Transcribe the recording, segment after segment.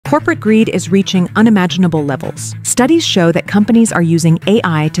corporate greed is reaching unimaginable levels. Studies show that companies are using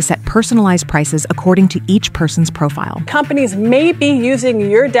AI to set personalized prices according to each person's profile. Companies may be using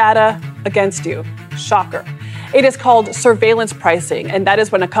your data against you. Shocker. It is called surveillance pricing, and that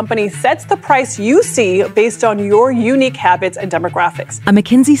is when a company sets the price you see based on your unique habits and demographics. A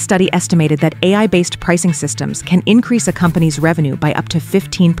McKinsey study estimated that AI-based pricing systems can increase a company's revenue by up to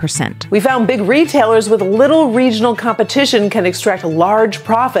 15%. We found big retailers with little regional competition can extract large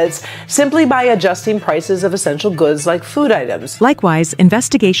profits simply by adjusting prices of essential goods like food items. Likewise,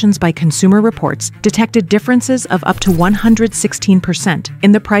 investigations by Consumer Reports detected differences of up to 116%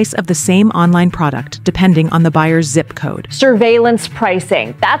 in the price of the same online product, depending on the buyer's zip code. Surveillance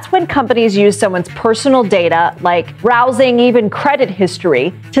pricing. That's when companies use someone's personal data, like browsing, even credit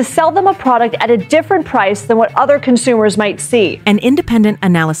history, to sell them a product at a different price than what other consumers might see. An independent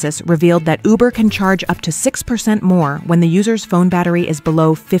analysis revealed that Uber can charge up to 6% more when the user's phone battery is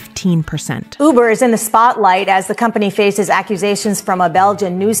below 15%. Uber is in the spotlight as the company faces accusations from a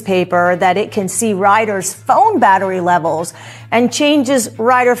Belgian newspaper that it can see riders' phone battery levels and changes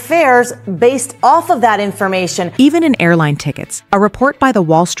rider fares based off of that information. Even in airline tickets, a report by the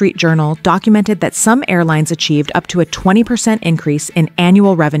Wall Street Journal documented that some airlines achieved up to a 20% increase in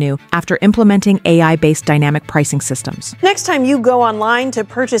annual revenue after implementing AI-based dynamic pricing systems. Next time you go online to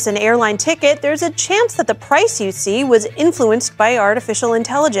purchase an airline ticket, there's a chance that the price you see was influenced by artificial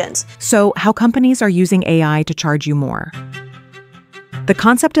intelligence. So, how companies are using AI to charge you more? The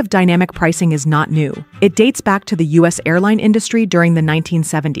concept of dynamic pricing is not new. It dates back to the U.S. airline industry during the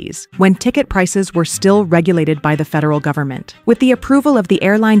 1970s, when ticket prices were still regulated by the federal government. With the approval of the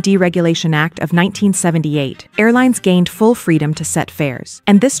Airline Deregulation Act of 1978, airlines gained full freedom to set fares,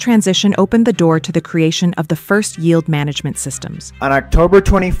 and this transition opened the door to the creation of the first yield management systems. On October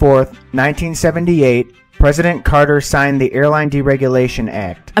 24, 1978, President Carter signed the Airline Deregulation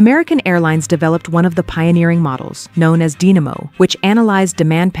Act. American Airlines developed one of the pioneering models, known as Dynamo, which analyzed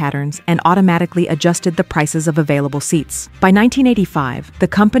demand patterns and automatically adjusted the prices of available seats. By 1985, the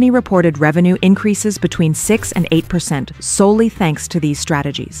company reported revenue increases between 6 and 8% solely thanks to these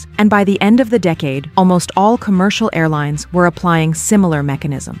strategies. And by the end of the decade, almost all commercial airlines were applying similar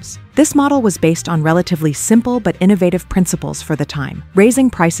mechanisms. This model was based on relatively simple but innovative principles for the time, raising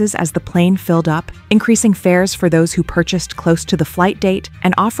prices as the plane filled up, increasing fares for those who purchased close to the flight date,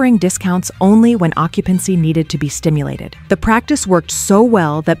 and offering discounts only when occupancy needed to be stimulated. The practice worked so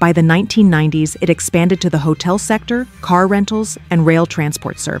well that by the 1990s, it expanded to the hotel sector, car rentals, and rail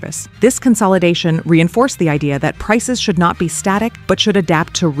transport service. This consolidation reinforced the idea that prices should not be static but should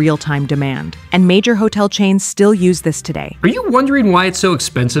adapt to real-time demand. And major hotel chains still use this today. Are you wondering why it's so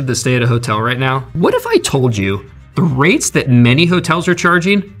expensive to stay at a hotel right now? What if I told you the rates that many hotels are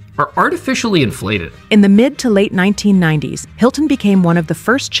charging are artificially inflated? In the mid to late 1990s, Hilton became one of the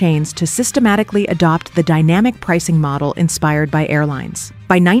first chains to systematically adopt the dynamic pricing model inspired by airlines.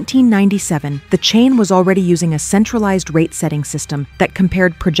 By 1997, the chain was already using a centralized rate-setting system that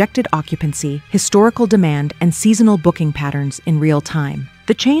compared projected occupancy, historical demand, and seasonal booking patterns in real time.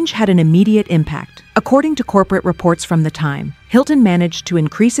 The change had an immediate impact. According to corporate reports from the time, Hilton managed to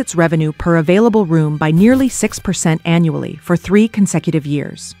increase its revenue per available room by nearly 6% annually for 3 consecutive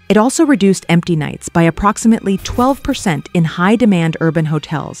years. It also reduced empty nights by approximately 12% in high-demand urban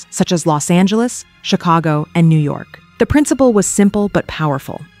hotels, such as Los Angeles, Chicago, and New York. The principle was simple but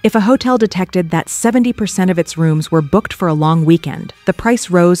powerful. If a hotel detected that 70% of its rooms were booked for a long weekend, the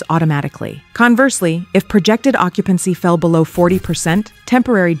price rose automatically. Conversely, if projected occupancy fell below 40%,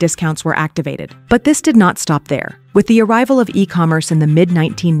 temporary discounts were activated. But this did not stop there. With the arrival of e-commerce in the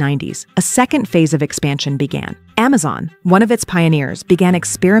mid-1990s, a second phase of expansion began. Amazon, one of its pioneers, began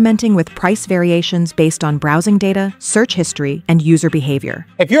experimenting with price variations based on browsing data, search history, and user behavior.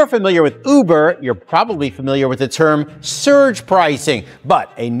 If you're familiar with Uber, you're probably familiar with the term surge pricing. But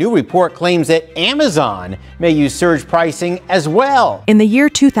a new report claims that Amazon may use surge pricing as well. In the year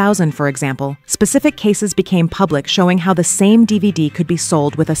 2000, for example, specific cases became public showing how the same DVD could be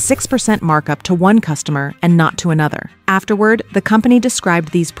sold with a 6% markup to one customer and not to another. Afterward, the company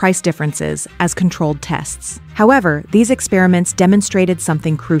described these price differences as controlled tests. However, these experiments demonstrated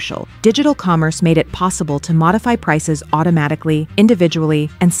something crucial. Digital commerce made it possible to modify prices automatically, individually,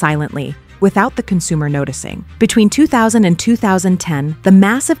 and silently, without the consumer noticing. Between 2000 and 2010, the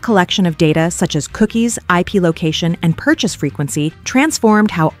massive collection of data such as cookies, IP location, and purchase frequency transformed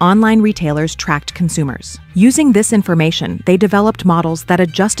how online retailers tracked consumers. Using this information, they developed models that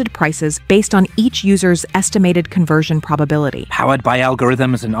adjusted prices based on each user's estimated conversion probability. Powered by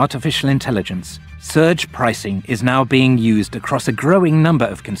algorithms and artificial intelligence, surge pricing is now being used across a growing number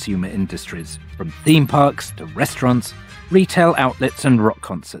of consumer industries, from theme parks to restaurants, retail outlets, and rock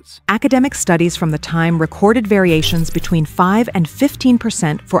concerts. Academic studies from the time recorded variations between 5 and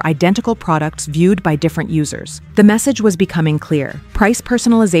 15% for identical products viewed by different users. The message was becoming clear. Price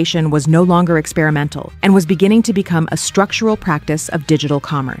personalization was no longer experimental and was beginning to become a structural practice of digital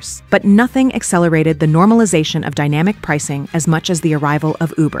commerce. But nothing accelerated the normalization of dynamic pricing as much as the arrival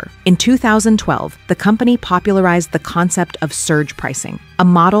of Uber. In 2012, the company popularized the concept of surge pricing, a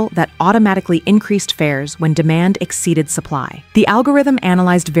model that automatically increased fares when demand exceeded supply. The algorithm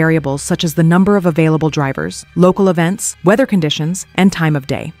analyzed variables such as the number of available drivers, local events, weather conditions, and time of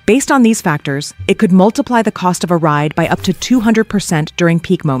day. Based on these factors, it could multiply the cost of a ride by up to 200% during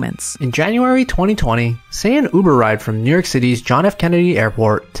peak moments. In January 2020, say an Uber ride from New York City's John F. Kennedy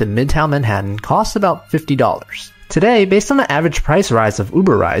Airport to Midtown Manhattan costs about $50. Today, based on the average price rise of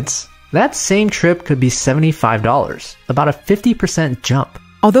Uber rides, that same trip could be $75, about a 50% jump.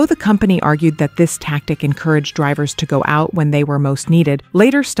 Although the company argued that this tactic encouraged drivers to go out when they were most needed,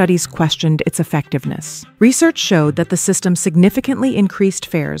 later studies questioned its effectiveness. Research showed that the system significantly increased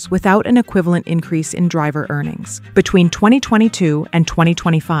fares without an equivalent increase in driver earnings. Between 2022 and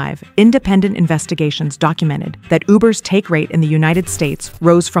 2025, independent investigations documented that Uber's take rate in the United States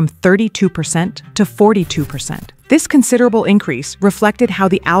rose from 32% to 42%. This considerable increase reflected how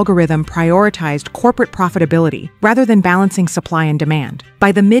the algorithm prioritized corporate profitability rather than balancing supply and demand.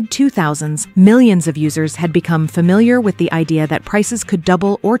 By the mid-2000s, millions of users had become familiar with the idea that prices could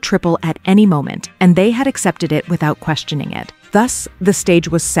double or triple at any moment, and they had accepted it without questioning it. Thus, the stage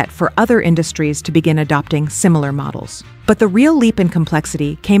was set for other industries to begin adopting similar models. But the real leap in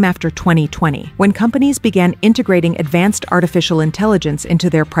complexity came after 2020, when companies began integrating advanced artificial intelligence into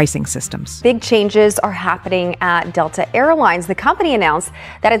their pricing systems. Big changes are happening at Delta Airlines. The company announced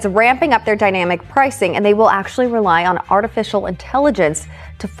that it's ramping up their dynamic pricing, and they will actually rely on artificial intelligence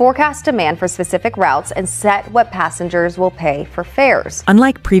to forecast demand for specific routes and set what passengers will pay for fares.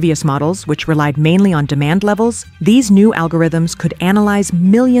 Unlike previous models, which relied mainly on demand levels, these new algorithms could analyze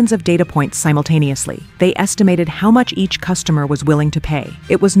millions of data points simultaneously. They estimated how much each customer was willing to pay.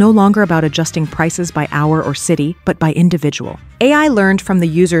 It was no longer about adjusting prices by hour or city, but by individual. AI learned from the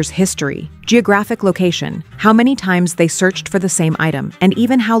user's history, geographic location, how many times they searched for the same item, and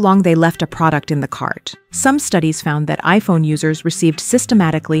even how long they left a product in the cart. Some studies found that iPhone users received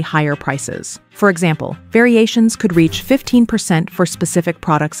systematically higher prices. For example, variations could reach 15% for specific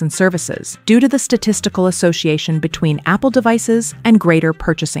products and services due to the statistical association between Apple devices and greater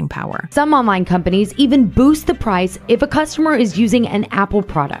purchasing power. Some online companies even boost the price if a customer is using an Apple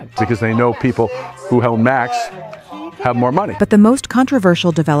product. Because they know people who own Macs have more money. But the most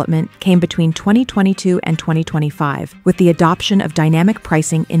controversial development came between 2022 and 2025 with the adoption of dynamic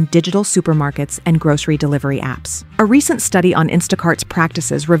pricing in digital supermarkets and grocery delivery apps. A recent study on Instacart's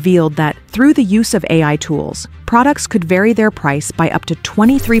practices revealed that through the use of AI tools, products could vary their price by up to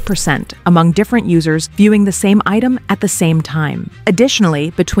 23% among different users viewing the same item at the same time.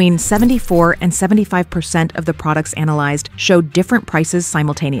 Additionally, between 74 and 75% of the products analyzed showed different prices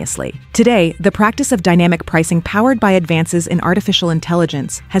simultaneously. Today, the practice of dynamic pricing powered by advances in artificial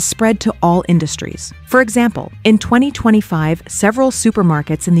intelligence has spread to all industries. For example, in 2025, several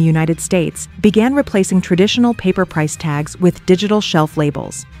supermarkets in the United States began replacing traditional paper price tags with digital shelf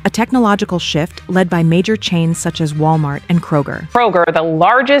labels, a technological shift led by major chains such as Walmart and Kroger. Kroger, the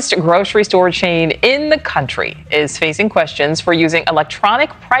largest grocery store chain in the country, is facing questions for using electronic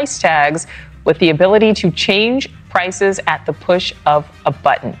price tags with the ability to change prices at the push of a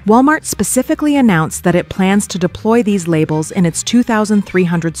button. Walmart specifically announced that it plans to deploy these labels in its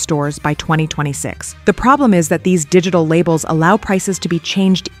 2,300 stores by 2026. The problem is that these digital labels allow prices to be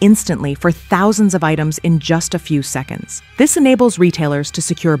changed instantly for thousands of items in just a few seconds. This enables retailers to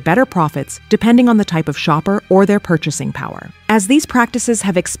secure better profits depending on the type of shopper or their purchasing power. As these practices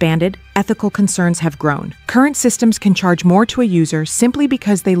have expanded, ethical concerns have grown. Current systems can charge more to a user simply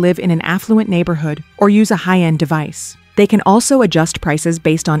because they live in an affluent neighborhood or use a high-end device. They can also adjust prices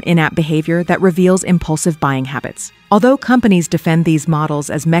based on in-app behavior that reveals impulsive buying habits. Although companies defend these models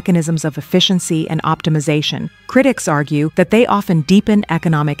as mechanisms of efficiency and optimization, critics argue that they often deepen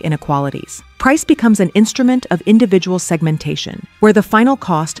economic inequalities. Price becomes an instrument of individual segmentation, where the final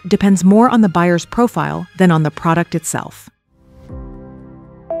cost depends more on the buyer's profile than on the product itself.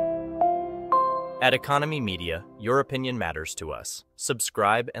 At Economy Media, your opinion matters to us.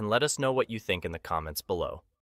 Subscribe and let us know what you think in the comments below.